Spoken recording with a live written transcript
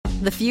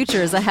The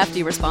future is a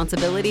hefty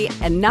responsibility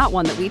and not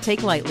one that we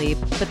take lightly,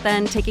 but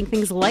then taking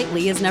things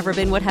lightly has never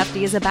been what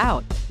Hefty is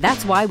about.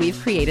 That's why we've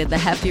created the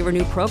Hefty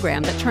Renew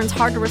program that turns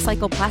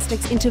hard-to-recycle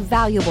plastics into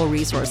valuable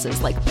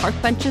resources like park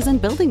benches and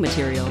building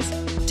materials.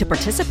 To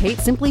participate,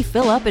 simply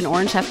fill up an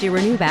orange Hefty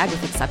Renew bag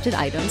with accepted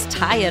items,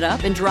 tie it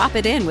up, and drop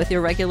it in with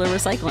your regular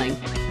recycling.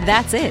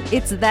 That's it.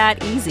 It's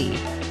that easy.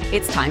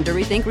 It's time to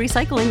rethink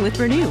recycling with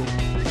Renew.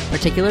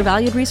 Particular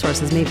valued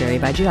resources may vary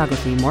by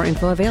geography. More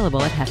info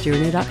available at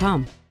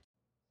heftyrenew.com.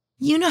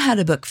 You know how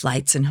to book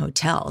flights and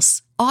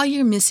hotels. All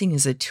you're missing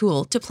is a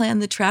tool to plan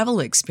the travel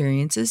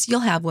experiences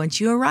you'll have once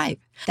you arrive.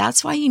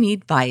 That's why you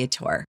need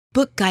Viator.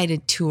 Book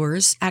guided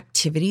tours,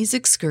 activities,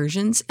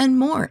 excursions, and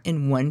more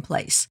in one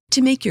place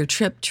to make your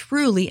trip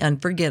truly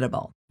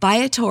unforgettable.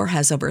 Viator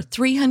has over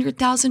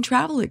 300,000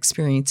 travel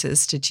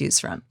experiences to choose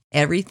from.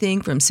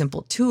 Everything from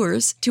simple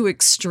tours to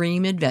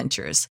extreme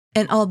adventures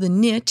and all the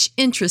niche,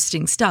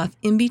 interesting stuff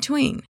in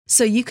between.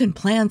 So you can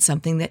plan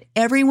something that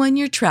everyone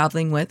you're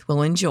traveling with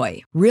will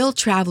enjoy. Real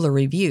traveler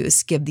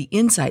reviews give the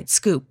inside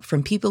scoop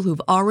from people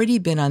who've already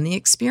been on the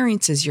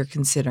experiences you're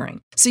considering.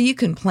 So you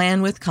can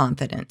plan with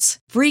confidence.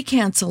 Free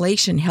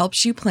cancellation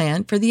helps you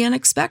plan for the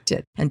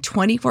unexpected. And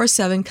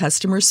 24/7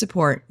 customer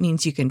support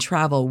means you can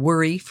travel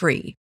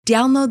worry-free.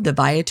 Download the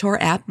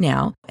Viator app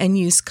now and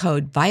use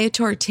code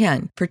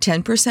Viator10 for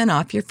 10%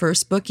 off your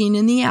first booking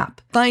in the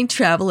app. Find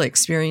travel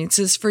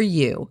experiences for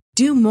you.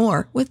 Do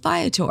more with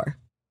Viator.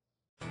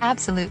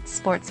 Absolute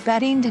sports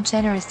betting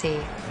degeneracy.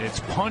 It's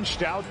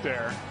punched out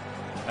there.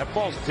 That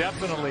ball's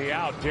definitely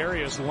out.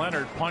 Darius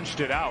Leonard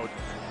punched it out.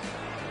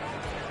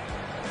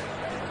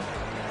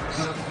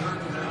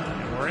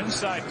 And we're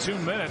inside 2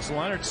 minutes.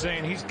 Leonard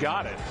saying he's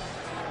got it.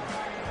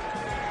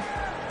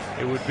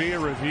 It would be a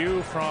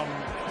review from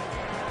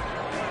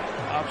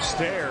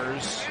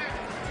upstairs,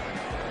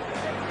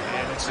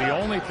 and it's the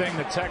only thing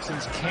the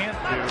Texans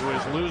can't do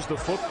is lose the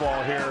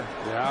football here.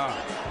 Yeah,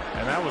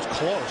 and that was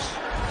close.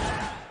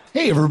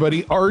 Hey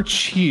everybody, Arch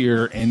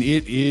here, and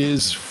it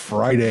is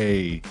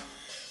Friday.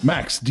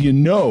 Max, do you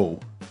know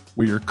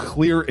where your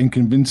clear and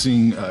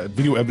convincing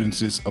video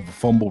evidence is of a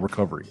fumble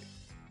recovery?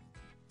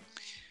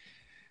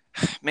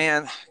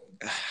 Man,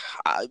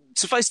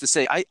 suffice to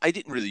say, I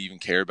didn't really even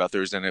care about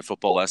Thursday Night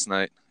Football last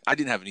night. I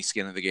didn't have any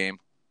skin in the game.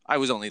 I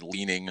was only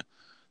leaning.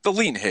 The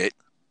lean hit,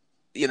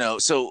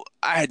 so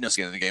I had no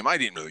skin in the game. I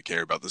didn't really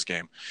care about this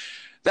game.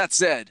 That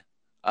said,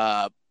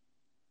 I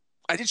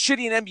did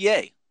shitty in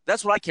NBA.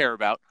 That's what I care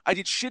about. I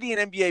did shitty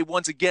in NBA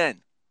once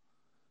again.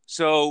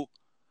 So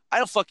I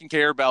don't fucking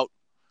care about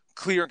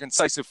clear and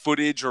concise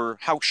footage or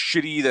how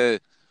shitty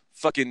the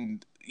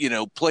fucking,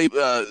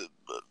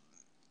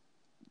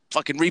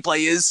 fucking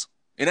replay is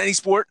in any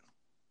sport.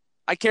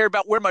 I care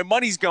about where my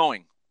money's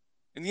going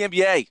in the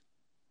NBA.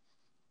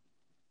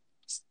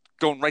 It's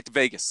going right to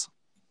Vegas.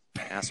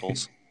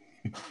 Assholes.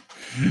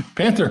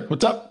 Panther,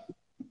 what's up?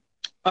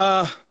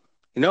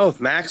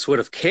 If Max would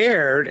have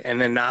cared and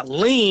then not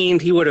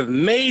leaned, he would have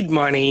made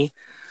money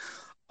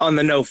on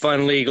the No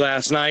Fun League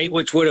last night,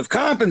 which would have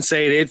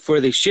compensated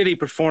for the shitty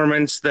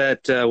performance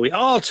that we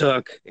all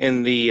took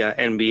in the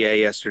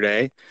NBA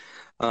yesterday.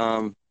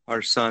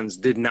 Our Suns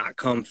did not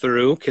come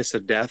through. Kiss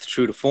of death,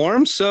 true to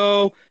form.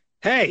 So,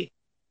 hey,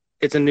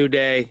 it's a new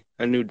day,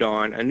 a new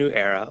dawn, a new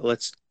era.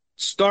 Let's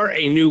start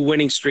a new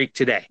winning streak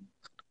today.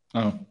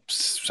 Oh,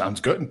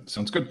 sounds good.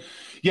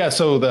 Yeah,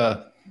 so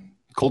the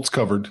Colts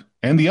covered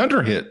and the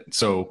under hit.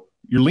 So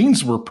your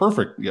leans were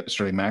perfect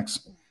yesterday,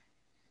 Max.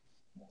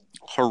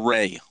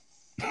 Hooray.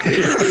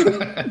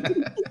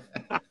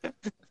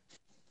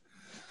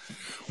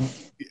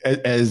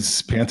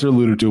 As Panther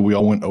alluded to, we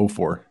all went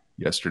 0-4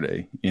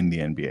 yesterday in the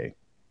NBA.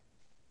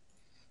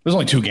 There's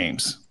only 2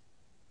 games.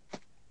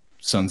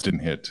 Suns didn't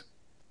hit.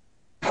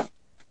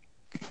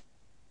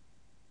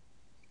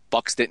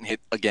 Bucks didn't hit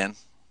again.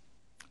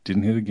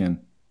 Didn't hit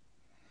again.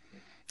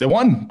 They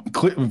won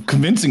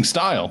convincing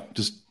style,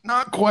 just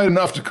not quite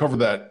enough to cover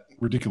that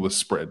ridiculous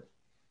spread.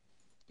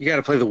 You got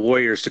to play the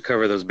Warriors to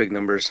cover those big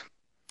numbers.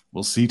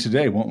 We'll see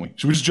today, won't we?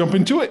 Should we just jump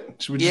into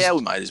it? We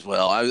might as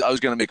well. I was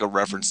going to make a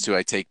reference to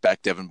I take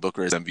back Devin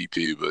Booker as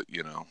MVP, but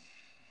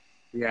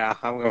Yeah,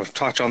 I'm going to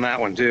touch on that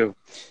one too.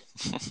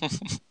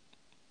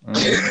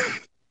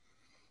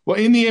 Well,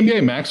 in the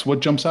NBA, Max,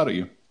 what jumps out at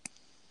you?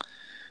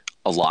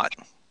 A lot.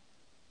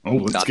 Oh,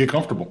 let's get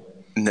comfortable.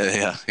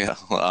 Yeah.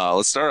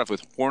 Let's start off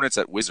with Hornets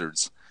at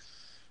Wizards.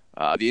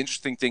 The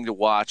interesting thing to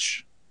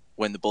watch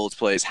when the Bullets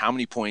play is how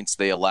many points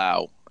they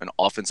allow an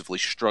offensively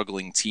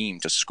struggling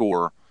team to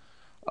score.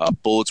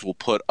 Bullets will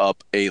put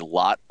up a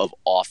lot of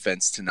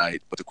offense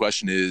tonight, but the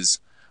question is,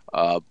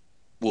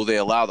 will they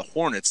allow the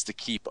Hornets to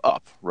keep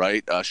up,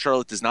 right?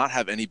 Charlotte does not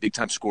have any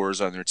big-time scorers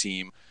on their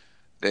team.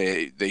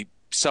 They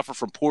suffer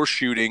from poor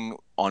shooting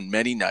on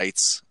many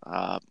nights.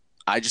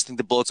 I just think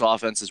the Bullets'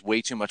 offense is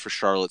way too much for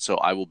Charlotte, so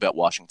I will bet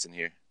Washington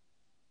here.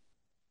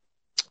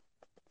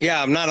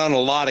 Yeah, I'm not on a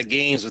lot of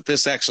games, but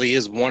this actually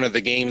is one of the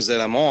games that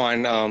I'm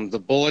on. The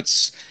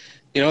Bullets,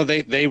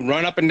 they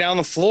run up and down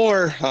the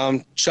floor,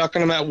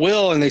 chucking them at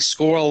will, and they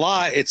score a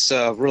lot. It's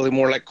really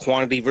more like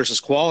quantity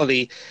versus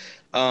quality.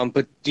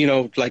 But,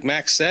 like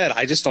Max said,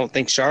 I just don't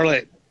think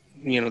Charlotte,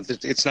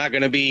 it's not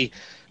going to be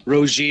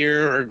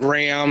Rozier or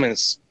Graham, and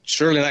it's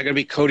surely not going to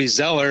be Cody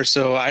Zeller.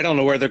 So I don't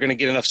know where they're going to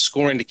get enough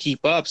scoring to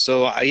keep up.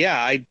 So,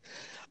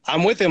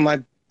 I'm with him.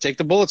 I take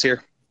the Bullets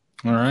here.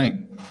 All right.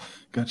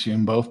 Got you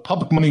in both.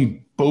 Public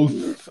money,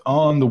 both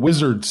on the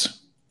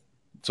Wizards.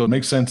 So it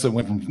makes sense that it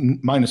went from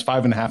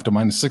 -5.5 to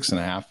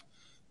 -6.5.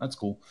 That's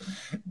cool.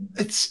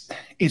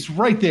 It's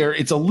right there.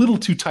 It's a little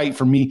too tight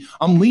for me.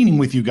 I'm leaning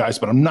with you guys,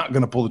 but I'm not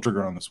going to pull the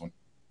trigger on this one.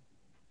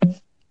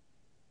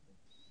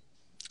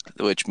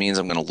 Which means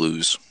I'm going to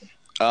lose.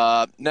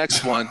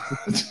 Next one.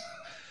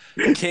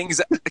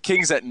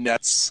 Kings at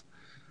Nets.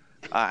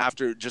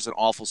 After just an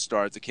awful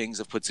start, the Kings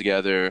have put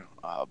together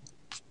a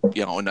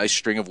nice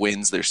string of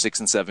wins. They're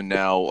 6-7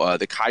 now.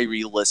 The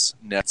Kyrie-less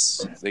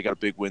Nets, they got a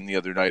big win the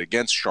other night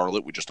against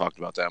Charlotte. We just talked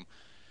about them.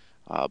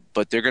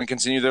 But they're going to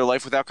continue their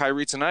life without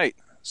Kyrie tonight.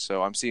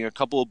 So I'm seeing a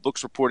couple of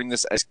books reporting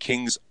this as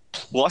Kings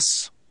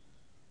plus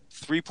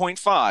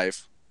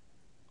 3.5.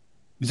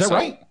 Is that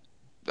right?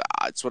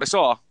 That's what I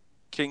saw.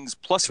 Kings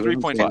plus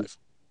 3.5.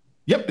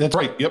 Yep, that's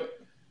right. Yep.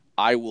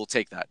 I will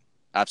take that.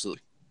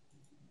 Absolutely.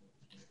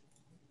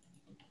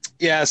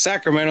 Yeah,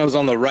 Sacramento's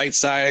on the right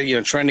side,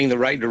 trending the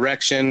right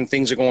direction.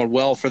 Things are going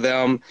well for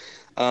them.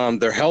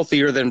 They're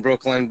healthier than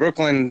Brooklyn.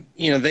 Brooklyn,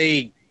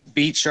 they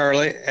beat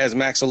Charlotte, as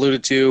Max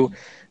alluded to.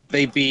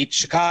 They beat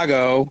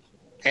Chicago,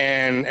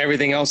 and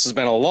everything else has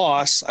been a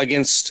loss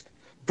against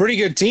pretty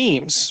good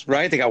teams,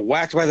 right? They got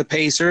whacked by the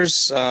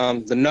Pacers,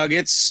 the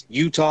Nuggets,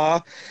 Utah.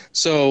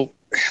 So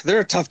they're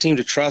a tough team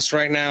to trust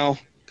right now.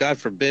 God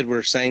forbid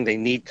we're saying they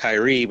need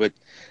Kyrie, but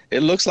it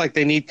looks like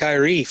they need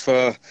Kyrie.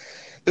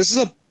 This is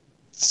a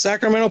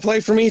Sacramento play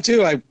for me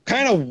too. I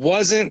kind of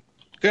wasn't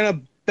gonna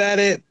bet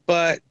it,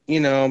 but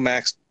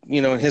Max,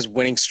 his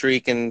winning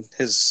streak and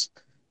his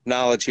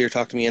knowledge here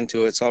talked me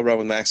into it, so I'll run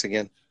with Max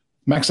again.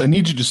 Max, I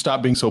need you to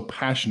stop being so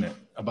passionate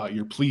about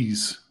your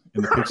pleas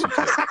in the picks you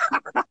take.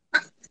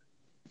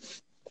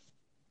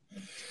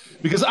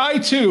 Because I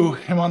too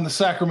am on the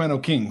Sacramento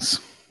Kings.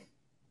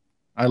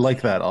 I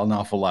like that an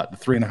awful lot. The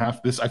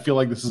 3.5. I feel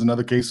like this is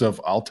another case of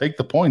I'll take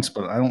the points,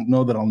 but I don't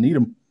know that I'll need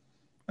them.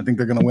 I think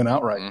they're going to win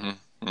outright.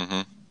 Mm-hmm.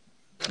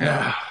 Mm-hmm.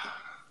 Yeah.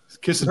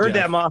 Kiss of Heard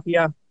death. that,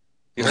 Mafia.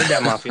 You heard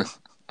that, Mafia.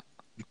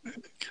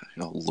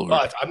 Oh, Lord.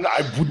 But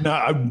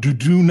I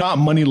do not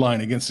money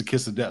line against the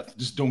kiss of death.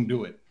 Just don't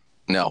do it.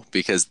 No,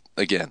 because,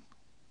 again,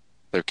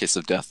 they're kiss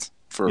of death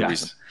for a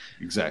reason.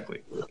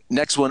 Exactly.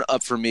 Next one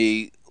up for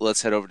me,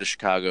 let's head over to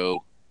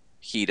Chicago.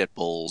 Heat at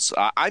Bulls.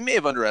 I may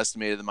have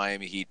underestimated the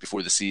Miami Heat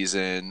before the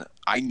season.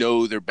 I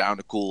know they're bound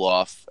to cool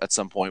off at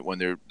some point when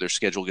their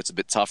schedule gets a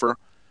bit tougher.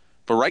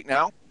 But right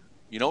now,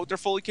 you know what they're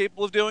fully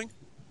capable of doing?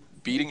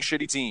 Beating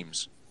shitty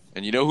teams.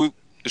 And you know who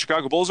the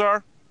Chicago Bulls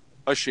are?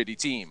 A shitty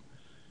team.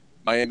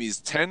 Miami's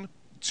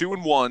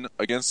 10-2-1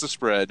 against the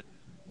spread.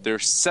 They're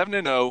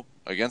 7-0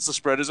 against the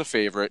spread as a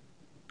favorite.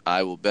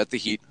 I will bet the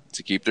Heat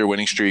to keep their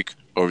winning streak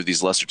over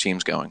these lesser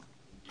teams going.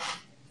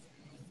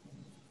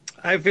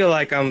 I feel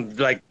like I'm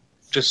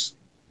just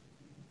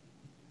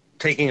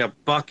taking a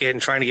bucket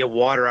and trying to get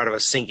water out of a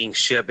sinking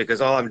ship because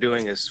all I'm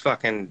doing is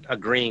fucking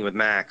agreeing with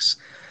Max.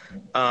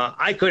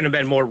 I couldn't have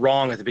been more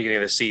wrong at the beginning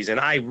of the season.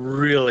 I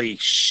really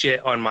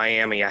shit on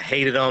Miami. I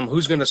hated them.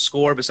 Who's going to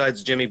score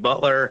besides Jimmy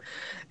Butler?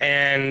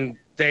 And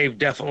they've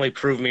definitely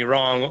proved me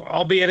wrong,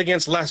 albeit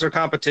against lesser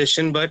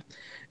competition, but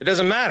it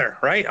doesn't matter,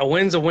 right? A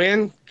win's a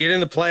win. Get in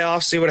the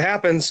playoffs, see what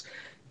happens.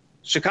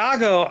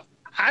 Chicago,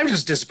 I'm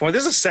just disappointed.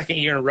 This is the second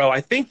year in a row.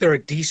 I think they're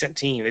a decent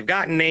team. They've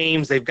got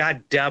names. They've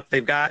got depth.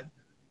 They've got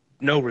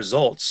no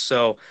results.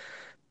 So,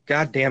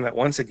 God damn it.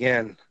 Once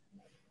again,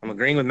 I'm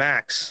agreeing with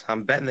Max.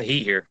 I'm betting the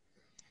Heat here.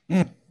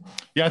 Yeah,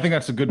 I think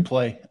that's a good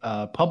play.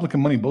 Public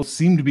and money both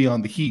seem to be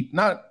on the Heat.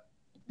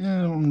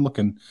 I'm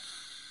looking.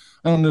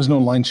 There's no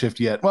line shift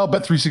yet. Well,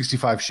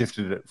 Bet365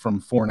 shifted it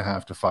from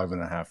 4.5 to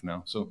 5.5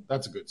 now. So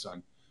that's a good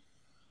sign.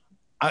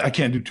 I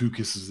can't do two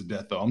kisses of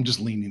death, though. I'm just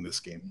leaning this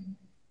game.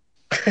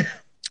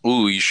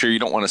 Ooh, you sure you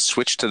don't want to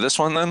switch to this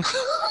one then?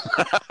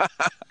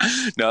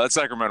 No, that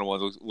Sacramento one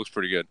looks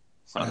pretty good,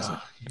 honestly.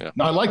 Yeah.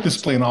 No, I like this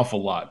play an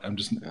awful lot. I'm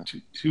just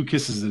two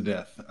kisses of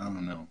death. I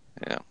don't know.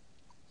 Yeah.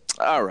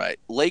 All right.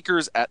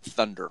 Lakers at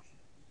Thunder.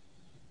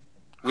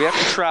 We have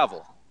to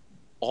travel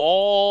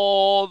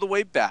all the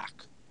way back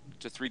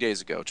to 3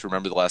 days ago to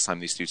remember the last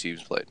time these two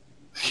teams played.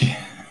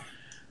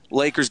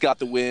 Lakers got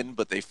the win,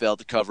 but they failed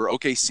to cover.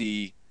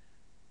 OKC,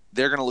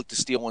 they're going to look to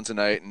steal one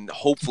tonight, and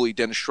hopefully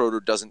Dennis Schroeder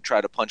doesn't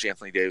try to punch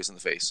Anthony Davis in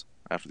the face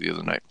after the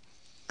other night.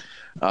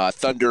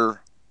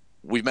 Thunder,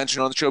 we've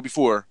mentioned on the show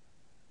before,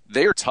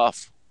 they are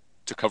tough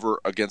to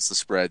cover against the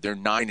spread. They're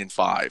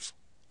 9-5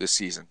 this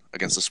season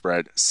against the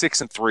spread,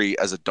 6-3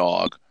 as a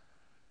dog.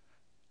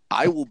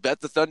 I will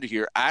bet the Thunder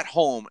here at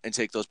home and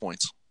take those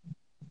points.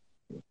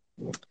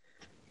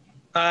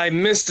 I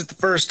missed it the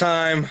first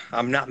time.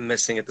 I'm not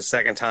missing it the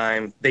second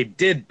time. They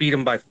did beat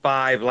them by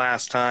 5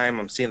 last time.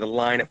 I'm seeing the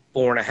line at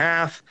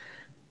 4.5.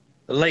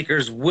 The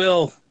Lakers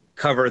will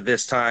cover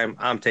this time.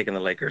 I'm taking the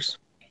Lakers.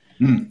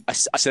 I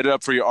set it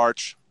up for you,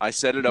 Arch. I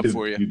set it up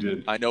for you. You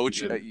did. I know what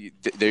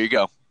there you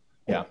go.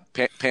 Yeah.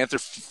 Panther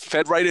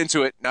fed right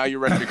into it. Now you're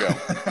ready to go.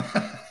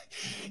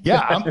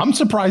 Yeah, I'm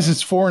surprised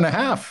it's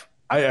 4.5.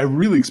 I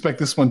really expect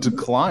this one to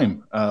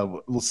climb.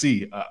 We'll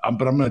see. But I'm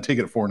going to take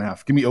it at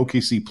 4.5. Give me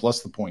OKC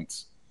plus the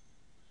points.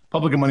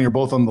 Public and money are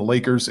both on the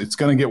Lakers. It's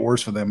going to get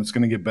worse for them. It's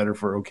going to get better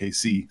for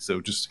OKC. So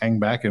just hang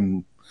back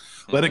and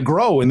let it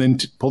grow and then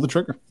pull the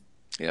trigger.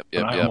 Yep.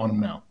 I want them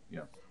now.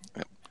 Yeah.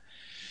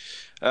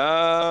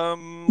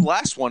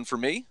 Last one for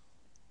me.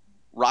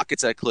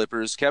 Rockets at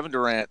Clippers. Kevin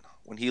Durant,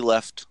 when he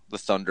left the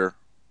Thunder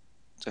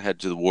to head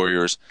to the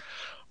Warriors,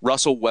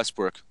 Russell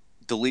Westbrook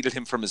deleted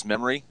him from his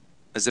memory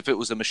as if it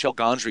was a Michel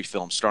Gondry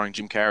film starring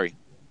Jim Carrey.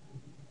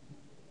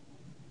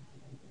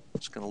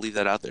 Just going to leave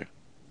that out there.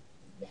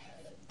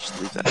 Just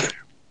leave that there.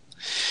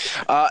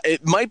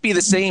 It might be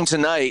the same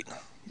tonight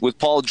with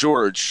Paul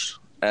George,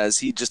 as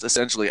he just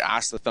essentially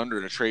asked the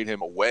Thunder to trade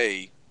him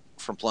away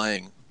from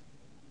playing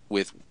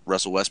with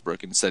Russell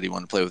Westbrook and said he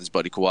wanted to play with his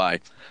buddy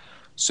Kawhi.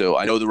 So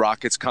I know the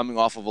Rockets coming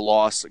off of a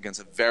loss against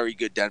a very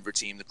good Denver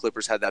team. The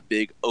Clippers had that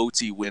big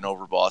OT win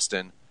over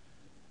Boston.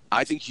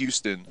 I think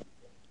Houston,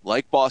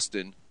 like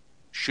Boston,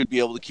 should be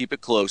able to keep it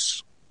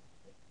close.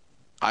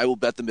 I will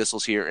bet the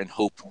missiles here and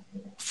hope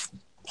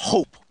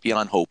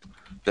beyond hope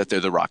that they're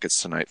the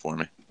Rockets tonight for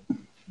me.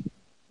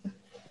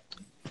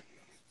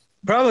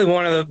 Probably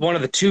one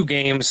of the two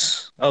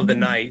games of the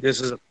night. This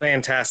is a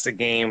fantastic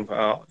game.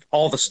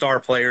 All the star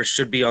players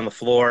should be on the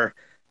floor.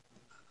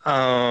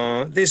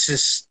 It's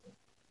just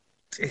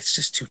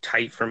too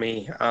tight for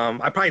me.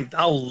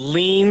 I'll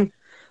lean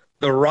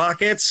the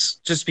Rockets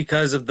just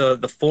because of the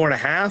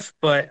 4.5,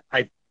 but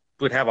I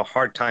would have a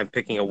hard time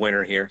picking a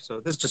winner here. So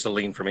this is just a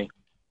lean for me.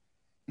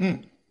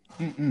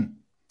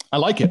 I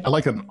like it. I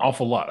like it an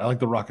awful lot. I like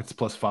the Rockets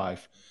plus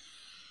 5.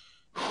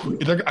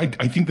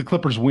 I think the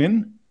Clippers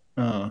win,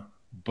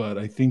 but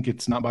I think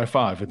it's not by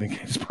 5. I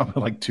think it's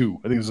probably like 2.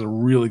 I think it's a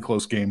really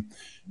close game.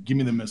 Give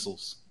me the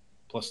missiles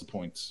plus the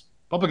points.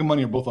 Public and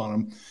money are both on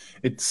them.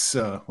 It's,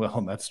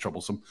 that's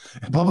troublesome.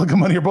 Public and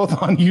money are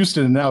both on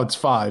Houston, and now it's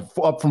 5,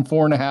 up from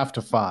 4.5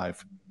 to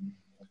 5.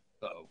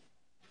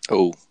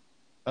 Uh-oh.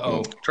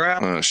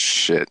 Trap. Oh,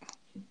 shit.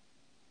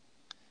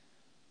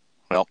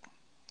 Well,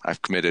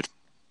 I've committed.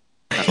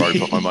 I've already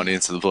put my money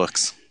into the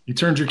books. You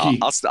turned your key.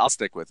 I'll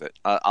stick with it.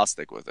 I'll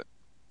stick with it.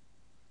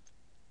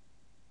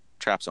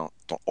 Traps don't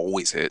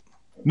always hit.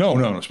 No,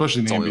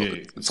 especially in the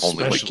NBA. It's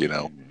only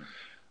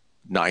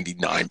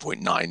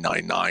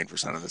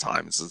 99.999% of the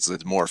time.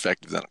 It's more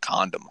effective than a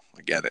condom.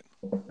 I get it.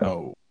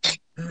 Oh.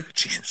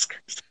 Jesus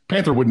Christ.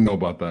 Panther wouldn't know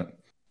about that.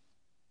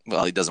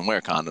 Well, he doesn't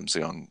wear condoms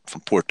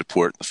from port to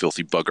port, the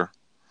filthy bugger.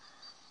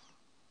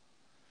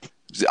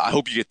 I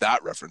hope you get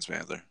that reference,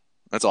 Panther.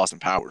 That's Austin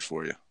Powers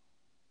for you.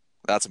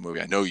 That's a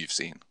movie I know you've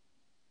seen.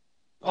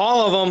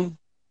 All of them.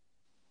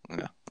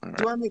 Yeah. All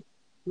right.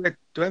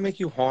 Do I make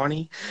you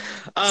horny?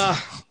 Are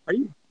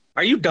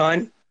you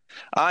done?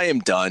 I am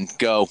done.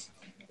 Go.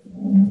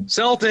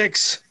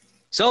 Celtics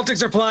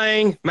are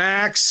playing.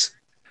 Max.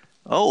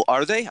 Oh,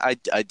 are they? I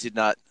did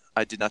not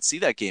see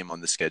that game on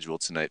the schedule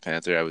tonight,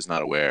 Panther. I was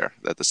not aware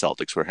that the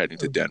Celtics were heading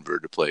to Denver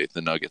to play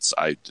the Nuggets.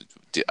 I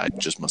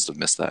just must have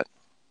missed that.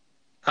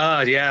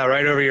 Yeah,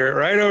 right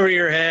over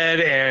your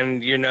head.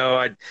 And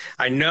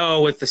I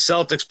know with the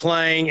Celtics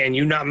playing and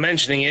you not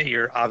mentioning it,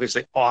 you're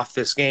obviously off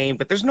this game.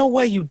 But there's no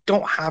way you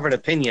don't have an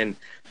opinion.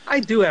 I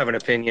do have an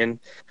opinion.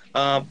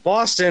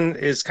 Boston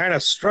is kind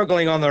of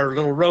struggling on their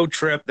little road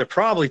trip. They're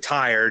probably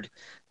tired.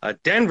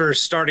 Denver's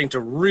starting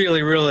to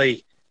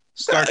really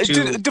start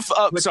to.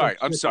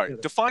 I'm sorry.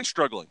 Define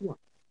struggling,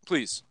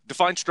 please.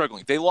 Define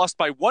struggling. They lost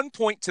by 1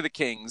 point to the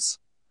Kings.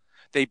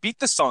 They beat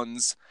the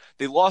Suns.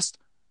 They lost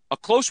a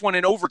close one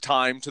in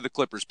overtime to the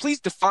Clippers. Please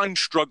define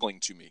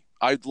struggling to me.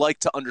 I'd like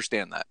to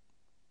understand that.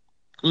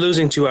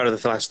 Losing 2 out of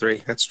the last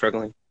 3. That's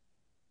struggling.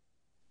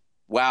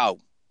 Wow.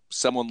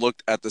 Someone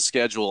looked at the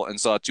schedule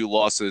and saw 2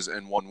 losses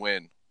and 1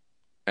 win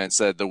and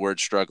said the word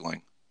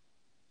struggling.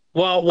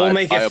 Well, we'll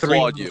make it 3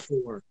 out of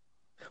 4.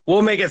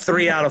 We'll make it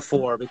 3 out of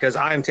 4 because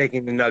I'm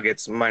taking the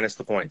Nuggets minus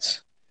the points.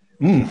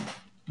 I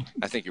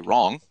think you're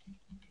wrong.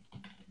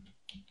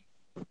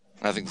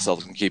 I think the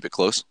Celtics can keep it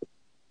close.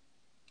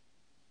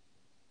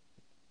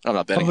 I'm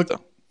not betting it,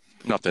 though.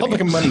 Public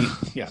and money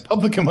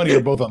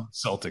are both on the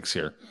Celtics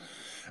here.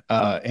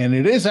 And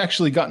it has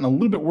actually gotten a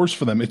little bit worse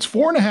for them. It's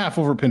 4.5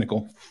 over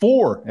Pinnacle,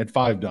 4 at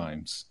 5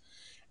 dimes.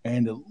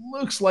 And it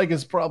looks like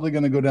it's probably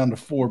going to go down to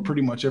 4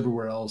 pretty much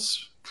everywhere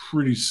else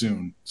pretty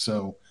soon.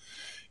 So,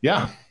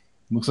 yeah,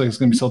 looks like it's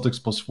going to be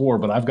Celtics plus 4,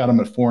 but I've got them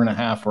at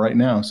 4.5 right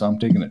now. So I'm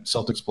taking it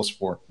Celtics plus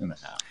 4.5.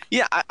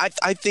 Yeah,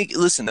 I think.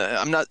 Listen,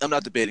 I'm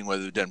not debating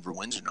whether Denver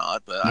wins or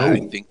not, but I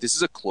think this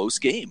is a close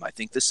game. I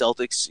think the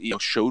Celtics,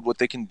 showed what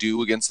they can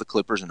do against the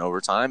Clippers in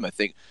overtime. I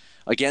think,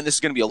 again, this is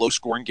going to be a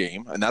low-scoring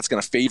game, and that's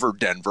going to favor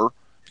Denver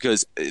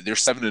because they're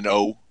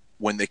 7-0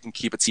 when they can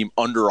keep a team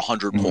under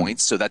 100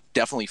 points. So that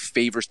definitely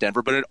favors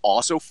Denver, but it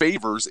also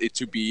favors it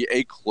to be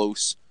a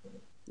close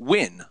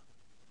win.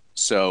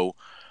 So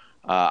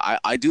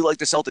I do like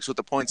the Celtics with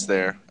the points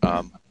there.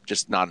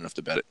 just not enough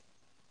to bet it.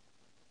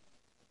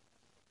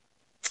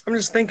 I'm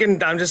just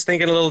thinking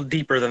a little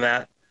deeper than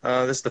that.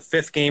 This is the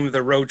 5th game of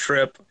the road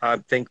trip. I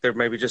think they're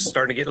maybe just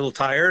starting to get a little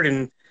tired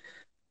and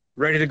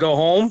ready to go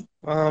home.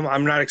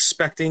 I'm not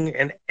expecting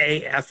an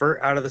A effort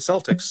out of the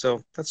Celtics.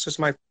 So that's just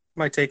my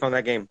take on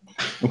that game.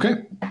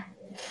 Okay.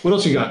 What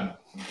else you got?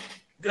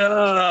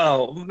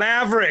 Oh,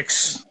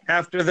 Mavericks,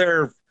 after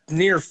their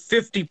near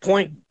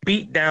 50-point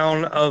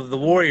beatdown of the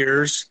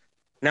Warriors,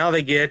 now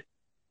they get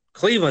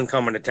Cleveland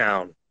coming to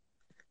town.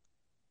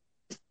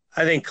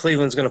 I think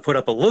Cleveland's going to put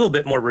up a little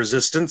bit more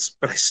resistance,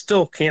 but I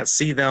still can't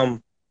see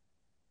them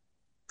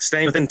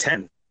staying within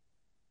 10.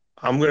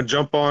 I'm going to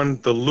jump on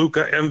the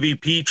Luka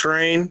MVP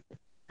train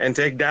and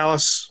take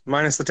Dallas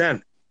minus the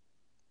 10.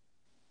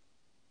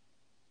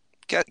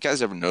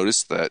 Guys ever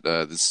notice that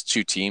there's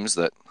 2 teams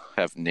that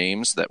have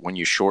names that when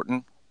you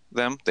shorten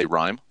them, they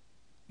rhyme?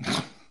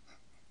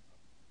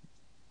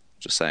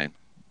 Just saying.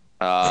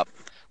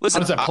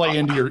 Listen, how does that play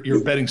into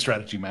your betting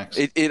strategy, Max?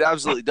 It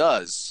absolutely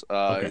does.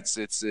 Okay.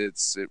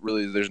 It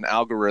really, there's an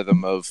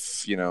algorithm of,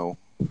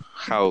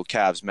 how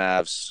Cavs,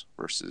 Mavs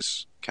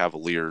versus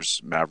Cavaliers,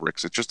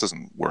 Mavericks. It just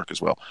doesn't work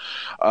as well.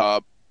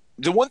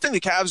 The one thing the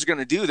Cavs are going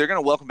to do, they're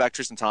going to welcome back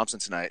Tristan Thompson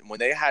tonight. And when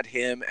they had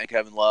him and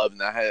Kevin Love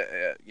and that had,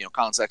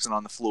 Colin Sexton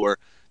on the floor,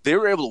 they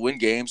were able to win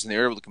games and they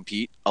were able to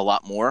compete a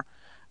lot more.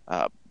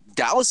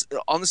 Dallas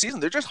on the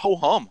season, they're just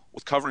ho-hum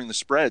with covering the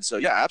spread. So,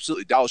 yeah,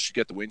 absolutely. Dallas should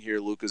get the win here.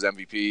 Luka's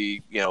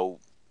MVP,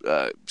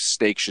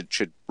 stake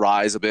should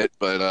rise a bit.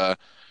 But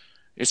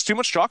it's too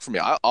much chalk for me.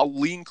 I'll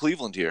lean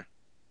Cleveland here.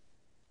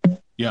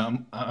 Yeah,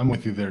 I'm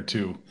with you there,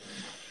 too.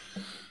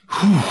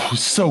 Whew,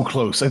 so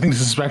close. I think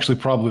this is actually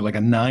probably like a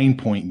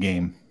 9-point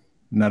game,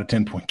 not a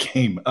 10-point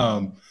game.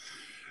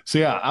 So,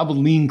 yeah, I would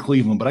lean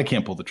Cleveland, but I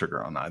can't pull the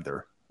trigger on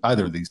either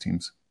of these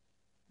teams.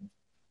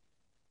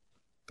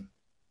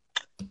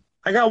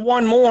 I got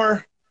one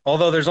more,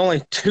 although there's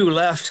only 2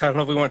 left. I don't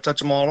know if we want to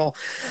touch them all at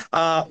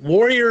all.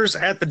 Warriors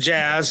at the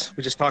Jazz.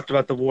 We just talked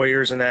about the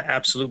Warriors and that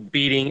absolute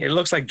beating. It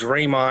looks like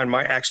Draymond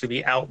might actually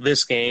be out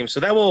this game.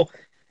 So that will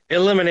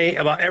eliminate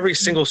about every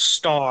single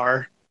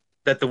star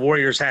that the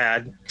Warriors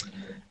had.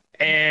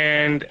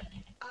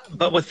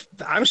 But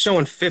I'm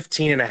showing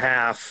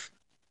 15.5.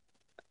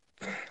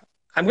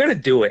 I'm going to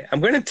do it.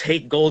 I'm going to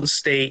take Golden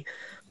State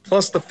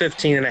plus the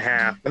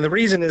 15.5. And the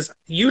reason is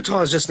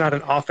Utah is just not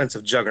an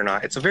offensive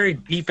juggernaut. It's a very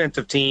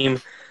defensive team.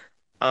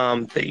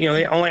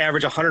 They only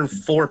average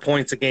 104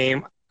 points a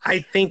game. I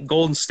think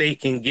Golden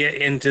State can get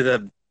into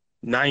the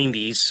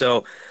 90s.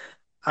 So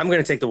I'm going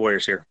to take the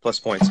Warriors here, plus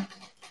points.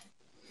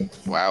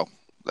 Wow.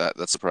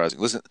 That's surprising.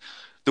 Listen,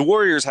 the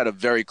Warriors had a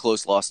very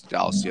close loss to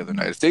Dallas the other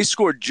night. If they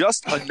scored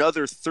just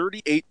another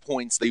 38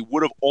 points, they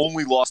would have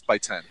only lost by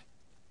 10.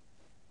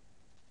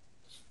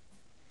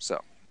 So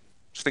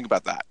just think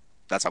about that.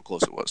 That's how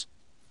close it was.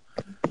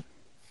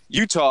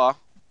 Utah,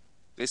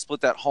 they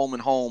split that home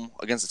and home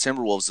against the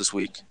Timberwolves this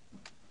week.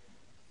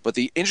 But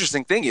the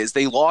interesting thing is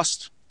they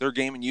lost their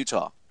game in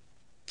Utah.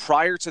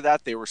 Prior to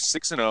that, they were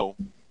 6-0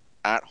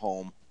 at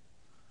home.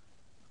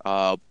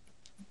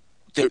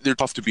 They're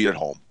tough to beat at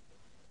home.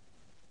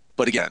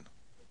 But again,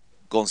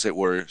 Golden State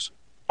Warriors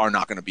are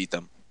not going to beat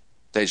them.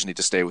 They just need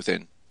to stay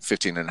within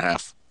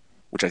 15.5,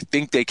 which I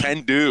think they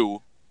can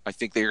do. I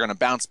think they're going to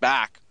bounce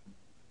back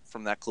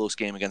from that close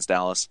game against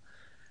Dallas.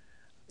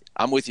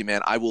 I'm with you,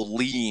 man. I will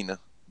lean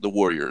the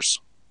Warriors.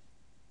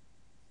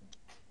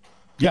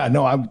 Yeah,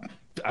 no,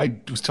 I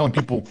was telling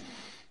people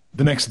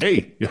the next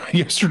day,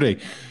 yesterday,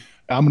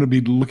 I'm going to be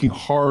looking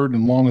hard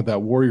and long at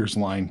that Warriors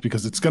line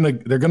because they're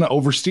going to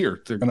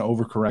oversteer. They're going to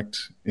overcorrect,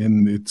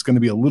 and it's going to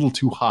be a little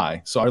too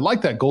high. So I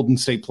like that Golden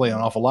State play an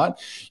awful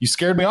lot. You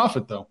scared me off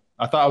it, though.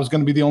 I thought I was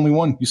going to be the only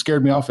one. You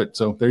scared me off it.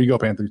 So there you go,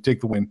 Panther.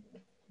 Take the win.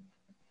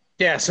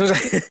 Yeah,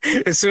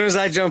 as soon as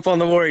I jump on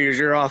the Warriors,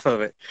 you're off of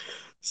it.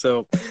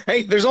 So,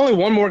 hey, there's only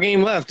one more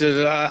game left.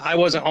 I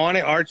wasn't on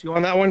it. Art, you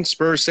on that one?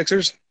 Spurs,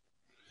 Sixers?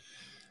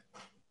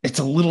 It's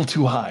a little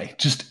too high,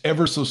 just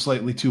ever so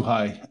slightly too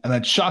high. And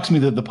it shocks me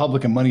that the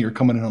public and money are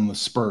coming in on the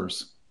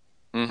Spurs.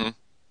 Mm-hmm.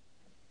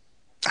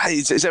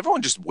 Is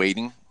everyone just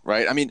waiting,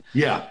 right? I mean,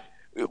 yeah.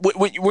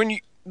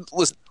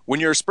 When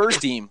you're a Spurs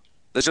team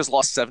that's just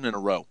lost 7 in a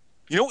row,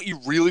 you know what you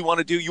really want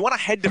to do? You want to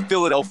head to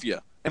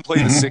Philadelphia and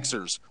play the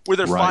Sixers, where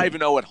they're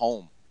 5-0 at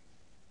home.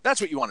 That's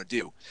what you want to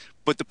do.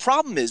 But the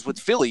problem is with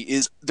Philly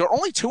is they're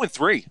only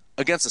 2-3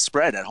 against the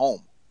spread at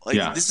home.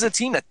 This is a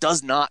team that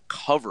does not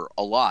cover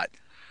a lot.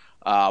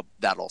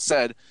 That all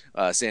said,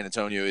 San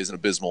Antonio is an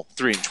abysmal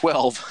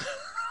 3-12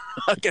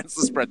 against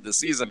the spread this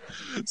season.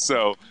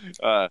 So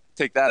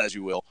take that as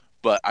you will.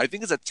 But I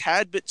think it's a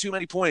tad bit too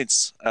many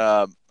points.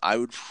 I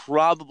would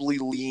probably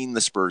lean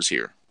the Spurs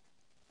here.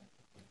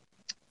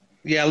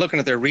 Yeah, looking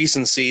at their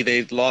recency,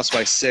 they lost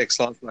by 6,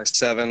 lost by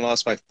 7,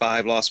 lost by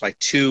 5, lost by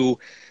 2.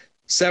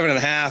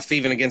 7.5,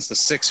 even against the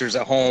Sixers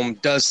at home,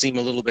 does seem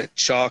a little bit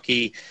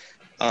chalky.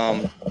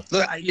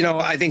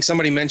 I think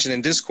somebody mentioned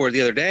in Discord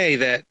the other day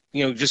that,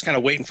 just kind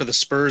of waiting for the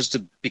Spurs to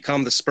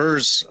become the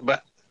Spurs.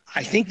 But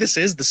I think this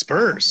is the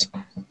Spurs,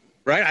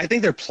 right? I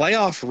think their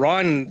playoff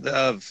run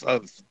of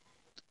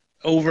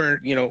over,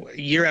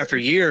 year after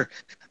year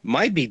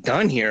might be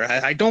done here.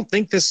 I don't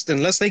think this,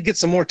 unless they get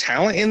some more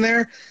talent in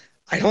there,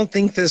 I don't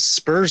think this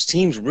Spurs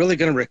team's really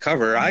going to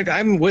recover.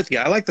 I'm with you.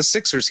 I like the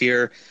Sixers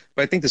here,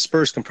 but I think the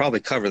Spurs can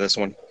probably cover this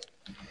one.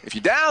 If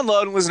you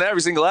download and listen to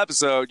every single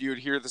episode, you would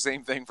hear the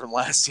same thing from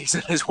last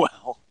season as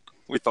well.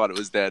 We thought it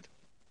was dead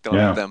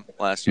going with them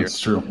last year. That's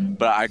true.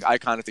 But I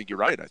kind of think you're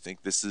right. I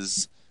think this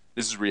is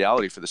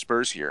reality for the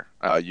Spurs here.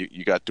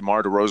 You got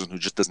DeMar DeRozan, who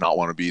just does not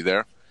want to be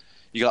there.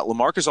 You got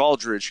LaMarcus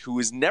Aldridge, who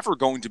is never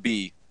going to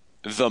be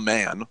the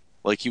man,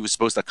 like he was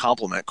supposed to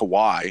complement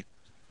Kawhi.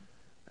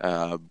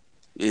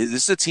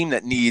 This is a team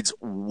that needs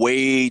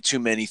way too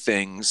many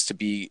things to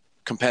be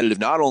competitive,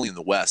 not only in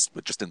the West,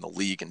 but just in the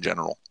league in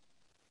general.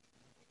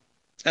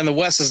 And the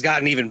West has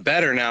gotten even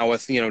better now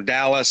with,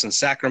 Dallas and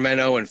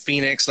Sacramento and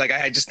Phoenix. Like,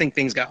 I just think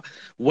things got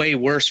way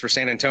worse for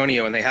San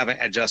Antonio, and they haven't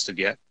adjusted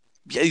yet.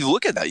 Yeah, you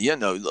look at that. Yeah,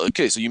 no.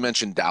 Okay, so you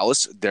mentioned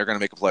Dallas. They're going to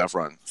make a playoff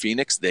run.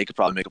 Phoenix, they could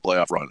probably make a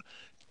playoff run.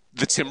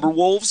 The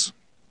Timberwolves,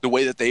 the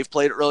way that they've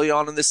played early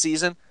on in this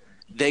season,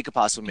 they could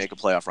possibly make a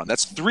playoff run.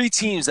 That's 3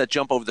 teams that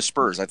jump over the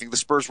Spurs. I think the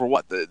Spurs were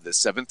the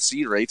 7th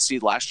seed or 8th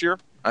seed last year?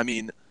 I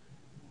mean,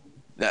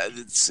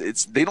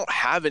 they don't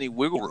have any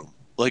wiggle room.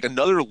 Like,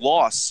 another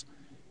loss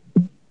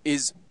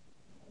is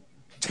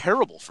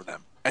terrible for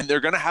them, and they're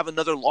going to have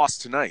another loss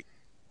tonight.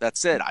 That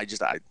said, I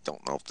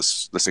don't know if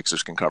the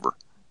Sixers can cover.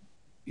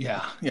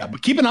 Yeah,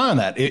 but keep an eye on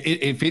that.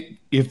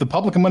 If the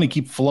public money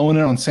keep flowing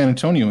in on San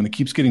Antonio and it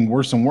keeps getting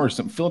worse and worse,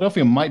 then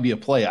Philadelphia might be a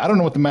play. I don't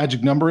know what the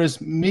magic number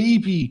is.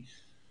 Maybe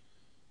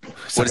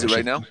what is it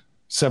right now?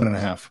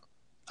 7.5.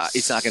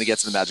 It's not going to get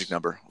to the magic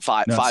number.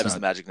 Five is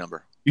the magic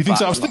number. You think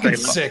so? I was thinking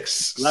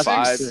 6.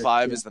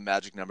 Five is the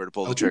magic number to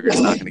pull the trigger. It's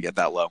not going to get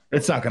that low.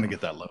 It's not going to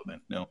get that low then.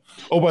 No.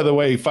 Oh, by the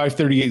way,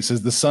 538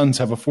 says the Suns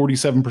have a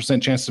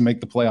 47% chance to make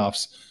the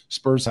playoffs.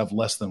 Spurs have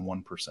less than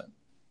 1%.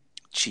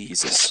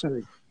 Jesus.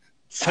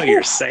 So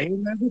you're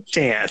saying there's a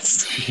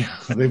chance? Yeah,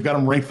 they've got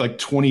them ranked like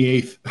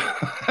 28th.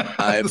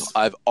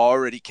 I've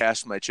already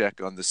cashed my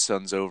check on the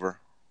Suns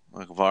over.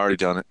 Like, I've already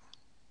done it.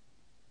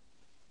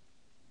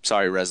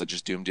 Sorry, Rez, I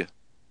just doomed you.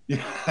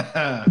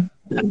 Yeah.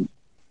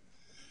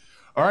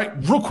 All right,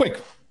 real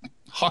quick.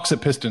 Hawks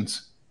at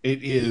Pistons.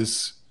 It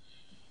is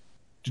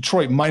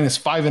Detroit minus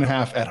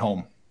 5.5 at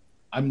home.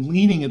 I'm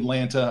leaning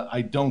Atlanta.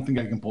 I don't think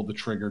I can pull the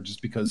trigger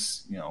just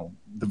because,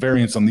 the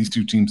variance on these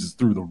two teams is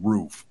through the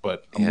roof,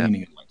 but I'm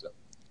leaning Atlanta.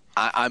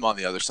 I'm on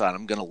the other side.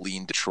 I'm going to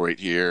lean Detroit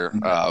here.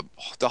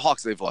 The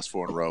Hawks, they've lost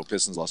 4 in a row.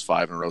 Pistons lost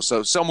 5 in a row.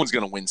 So someone's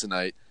going to win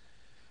tonight.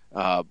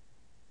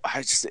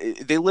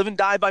 They live and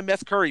die by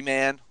Meth Curry,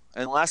 man.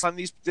 And last time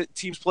these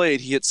teams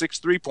played, he hit 6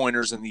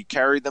 3-pointers and he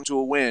carried them to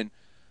a win.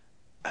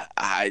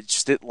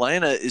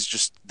 Atlanta is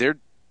just, they're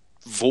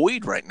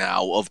void right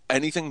now of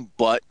anything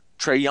but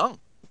Trae Young.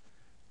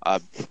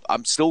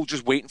 I'm still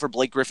just waiting for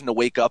Blake Griffin to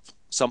wake up. At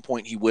some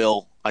point he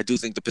will. I do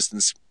think the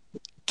Pistons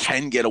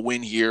can get a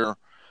win here.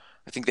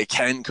 I think they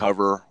can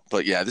cover.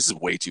 But, yeah, this is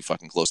way too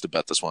fucking close to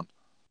bet this one.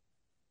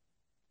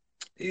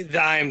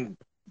 I'm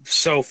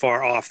so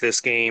far off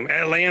this game.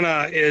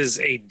 Atlanta is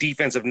a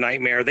defensive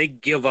nightmare. They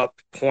give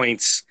up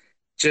points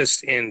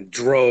just in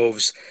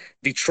droves.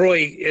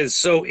 Detroit is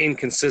so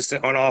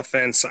inconsistent on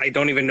offense. I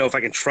don't even know if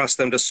I can trust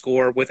them to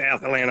score with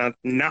Atlanta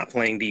not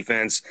playing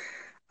defense.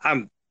 I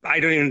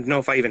don't even know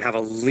if I even have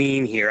a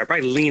lean here. I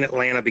probably lean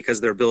Atlanta because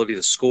of their ability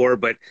to score,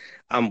 but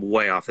I'm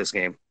way off this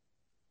game.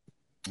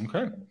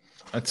 Okay.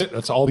 That's it.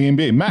 That's all the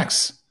NBA.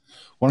 Max,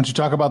 why don't you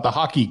talk about the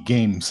hockey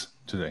games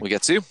today? We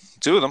get 2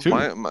 of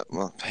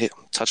them. Hey,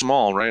 touch them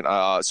all, right?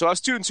 So I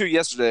was 2-2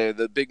 yesterday.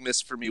 The big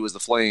miss for me was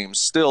the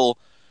Flames. Still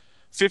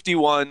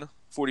 51-45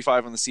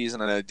 on the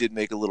season, and I did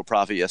make a little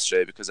profit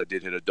yesterday because I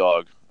did hit a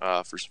dog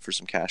for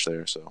some cash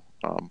there. So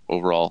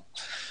overall,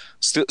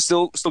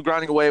 still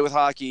grinding away with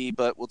hockey.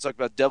 But we'll talk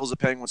about Devils and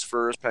Penguins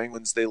first.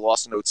 Penguins, they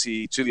lost an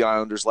OT to the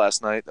Islanders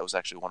last night. That was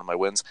actually one of my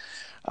wins.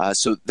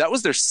 So that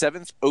was their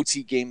 7th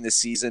OT game this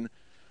season.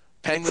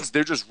 Penguins,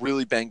 they're just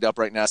really banged up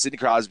right now. Sidney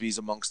Crosby's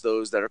amongst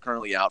those that are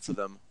currently out for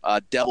them.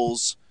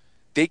 Devils,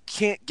 they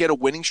can't get a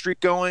winning streak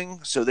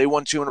going, so they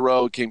won 2 in a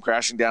row, came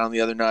crashing down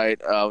the other night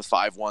with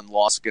 5-1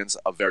 loss against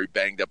a very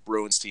banged-up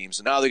Bruins team.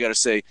 So now they got to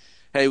say,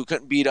 hey, we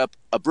couldn't beat up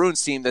a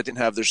Bruins team that didn't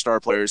have their star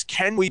players.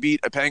 Can we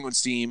beat a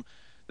Penguins team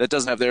that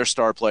doesn't have their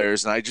star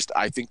players? And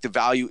I think the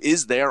value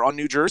is there on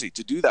New Jersey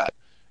to do that.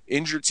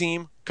 Injured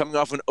team coming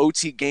off an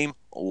OT game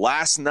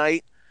last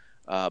night,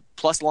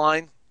 plus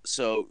line.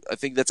 So I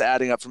think that's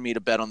adding up for me to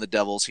bet on the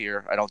Devils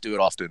here. I don't do it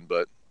often,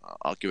 but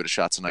I'll give it a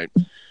shot tonight.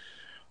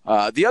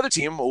 The other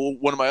team,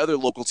 one of my other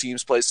local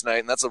teams, plays tonight,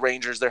 and that's the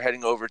Rangers. They're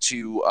heading over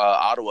to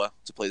Ottawa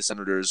to play the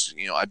Senators.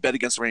 I bet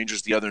against the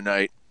Rangers the other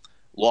night,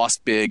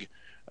 lost big.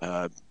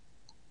 I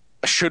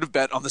should have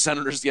bet on the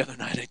Senators the other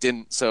night. I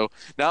didn't. So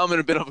now I'm in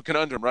a bit of a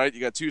conundrum, right?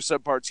 You got 2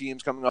 subpar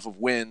teams coming off of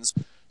wins,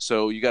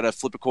 so you got to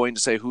flip a coin to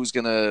say who's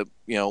going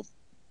to,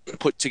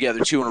 put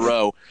together 2 in a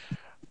row.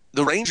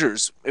 The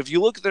Rangers, if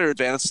you look at their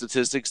advanced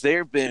statistics,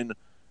 they've been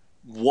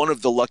one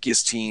of the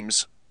luckiest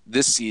teams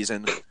this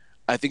season.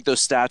 I think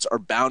those stats are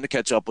bound to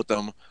catch up with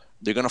them.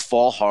 They're going to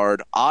fall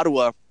hard.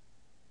 Ottawa,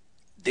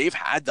 they've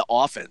had the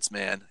offense,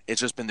 man.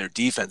 It's just been their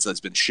defense that's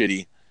been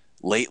shitty.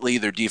 Lately,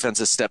 their defense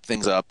has stepped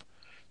things up.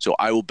 So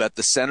I will bet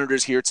the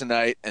Senators here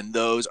tonight, and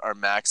those are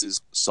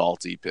Max's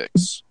salty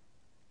picks.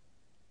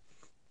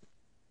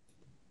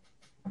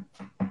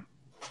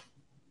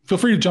 Feel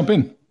free to jump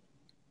in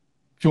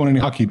if you want any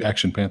hockey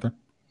action, Panther.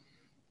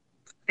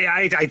 Yeah,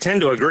 I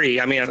tend to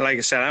agree. I mean, like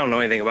I said, I don't know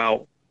anything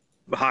about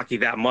hockey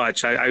that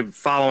much. I'm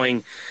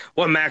following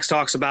what Max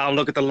talks about and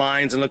look at the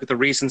lines and look at the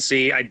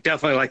recency. I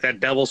definitely like that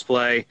Devils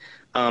play,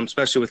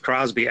 especially with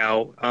Crosby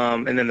out.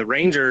 And then the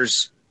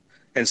Rangers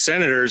and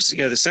Senators,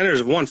 the Senators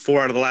have won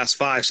 4 out of the last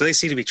 5, so they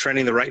seem to be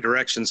trending the right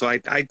direction. So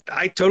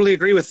I totally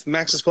agree with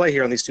Max's play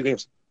here on these 2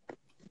 games.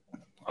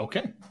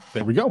 Okay,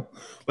 there we go.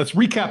 Let's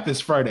recap this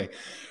Friday.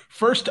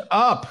 First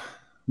up,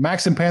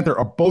 Max and Panther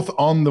are both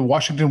on the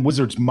Washington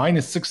Wizards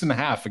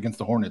 -6.5 against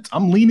the Hornets.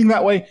 I'm leaning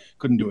that way.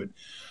 Couldn't do it.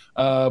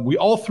 We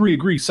all 3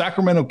 agree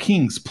Sacramento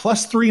Kings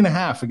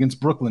 +3.5 against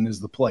Brooklyn is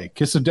the play.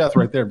 Kiss of death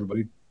right there,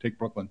 everybody. Take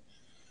Brooklyn.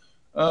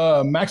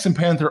 Max and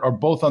Panther are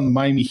both on the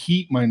Miami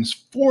Heat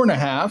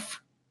 -4.5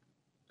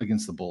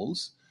 against the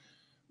Bulls.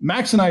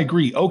 Max and I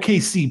agree.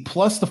 OKC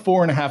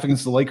 +4.5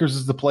 against the Lakers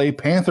is the play.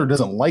 Panther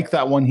doesn't like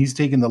that one. He's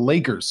taking the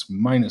Lakers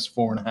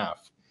 -4.5.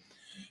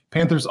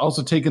 Panthers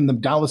also taken the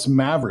Dallas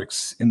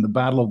Mavericks in the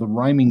battle of the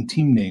rhyming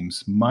team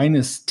names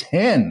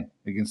 -10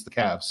 against the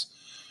Cavs.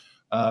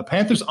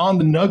 Panthers on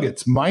the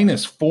Nuggets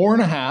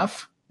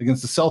 -4.5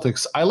 against the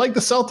Celtics. I like the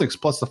Celtics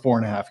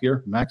 +4.5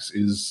 here. Max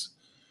is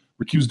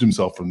recused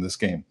himself from this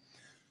game.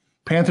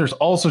 Panthers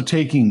also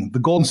taking the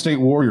Golden State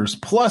Warriors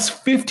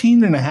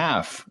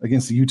 +15.5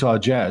 against the Utah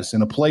Jazz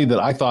in a play that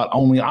I thought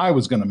only I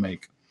was going to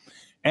make.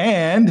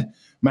 And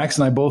Max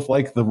and I both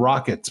like the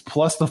Rockets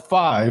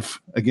 +5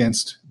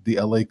 against the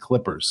LA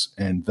Clippers.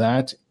 And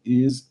that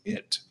is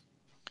it.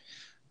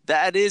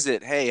 That is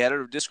it. Hey, head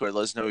over to Discord.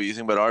 Let us know what you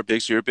think about our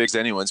picks, your picks,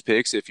 anyone's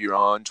picks. If you're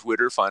on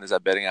Twitter, find us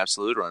at Betting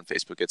Absolute, or on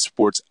Facebook at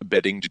Sports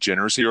Betting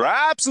Degeneracy, or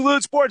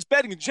Absolute Sports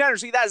Betting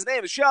Degeneracy. That is the name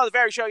of the show, the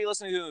very show you're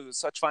listening to.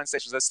 Such fine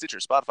stations as Stitcher,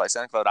 Spotify,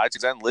 SoundCloud,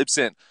 iTunes, and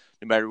Libsyn.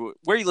 No matter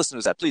where you listen to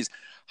us at, please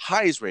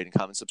highest rating,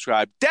 comment,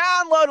 subscribe,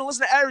 download, and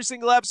listen to every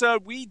single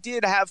episode. We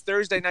did have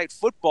Thursday Night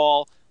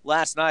Football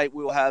last night.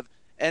 We will have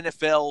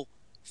NFL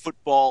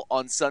football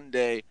on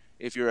Sunday.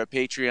 If you're a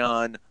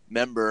Patreon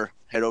member,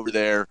 head over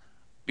there.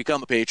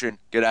 Become a patron,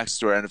 get access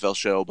to our NFL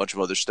show, a bunch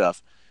of other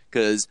stuff.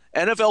 Because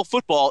NFL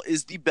football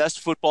is the best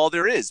football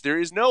there is. There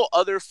is no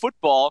other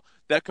football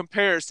that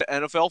compares to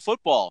NFL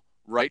football.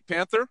 Right,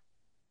 Panther?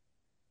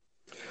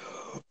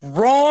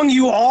 Wrong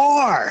you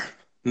are,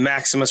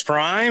 Maximus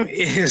Prime.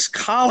 It is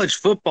college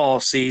football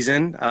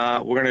season.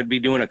 We're going to be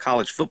doing a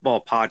college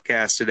football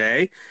podcast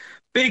today.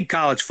 Big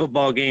college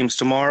football games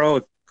tomorrow,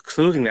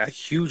 including that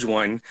huge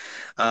one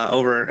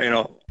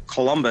over,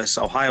 Columbus,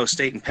 Ohio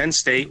State, and Penn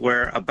State,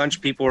 where a bunch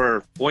of people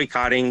are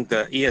boycotting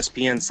the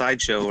ESPN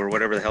sideshow or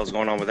whatever the hell's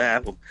going on with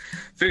that. We'll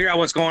figure out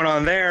what's going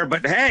on there.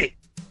 But hey,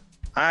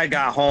 I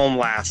got home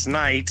last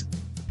night,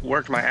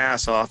 worked my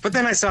ass off, but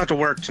then I still have to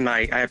work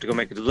tonight. I have to go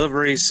make a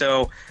delivery.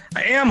 So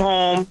I am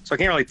home, so I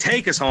can't really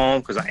take us home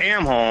because I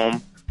am home.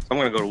 So I'm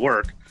going to go to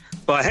work.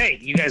 But hey,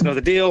 you guys know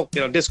the deal.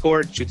 Get on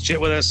Discord, shoot the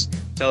shit with us.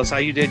 Tell us how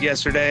you did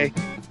yesterday,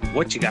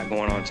 what you got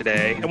going on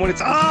today. And when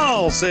it's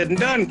all said and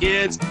done,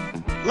 kids,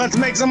 let's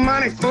make some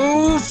money,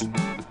 fools!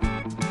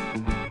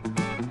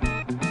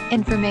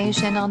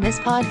 Information on this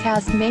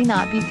podcast may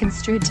not be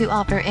construed to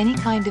offer any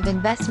kind of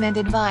investment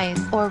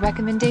advice or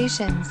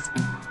recommendations.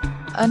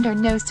 Under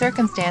no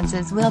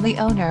circumstances will the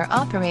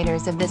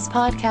owner-operators of this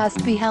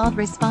podcast be held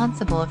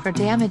responsible for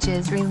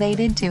damages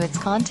related to its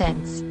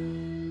contents.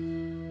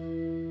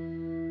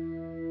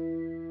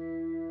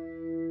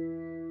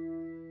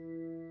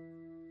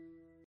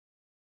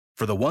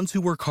 For the ones who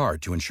work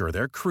hard to ensure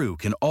their crew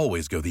can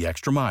always go the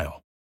extra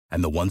mile,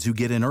 and the ones who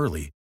get in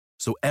early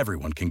so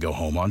everyone can go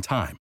home on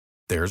time,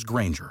 there's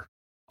Grainger,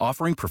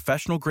 offering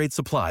professional-grade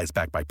supplies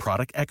backed by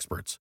product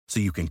experts so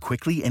you can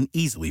quickly and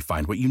easily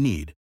find what you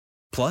need.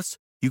 Plus,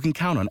 you can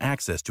count on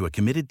access to a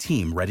committed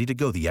team ready to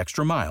go the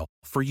extra mile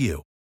for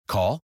you.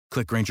 Call,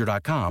 click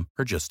Grainger.com,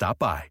 or just stop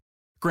by.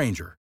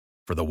 Grainger,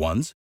 for the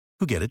ones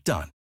who get it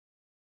done.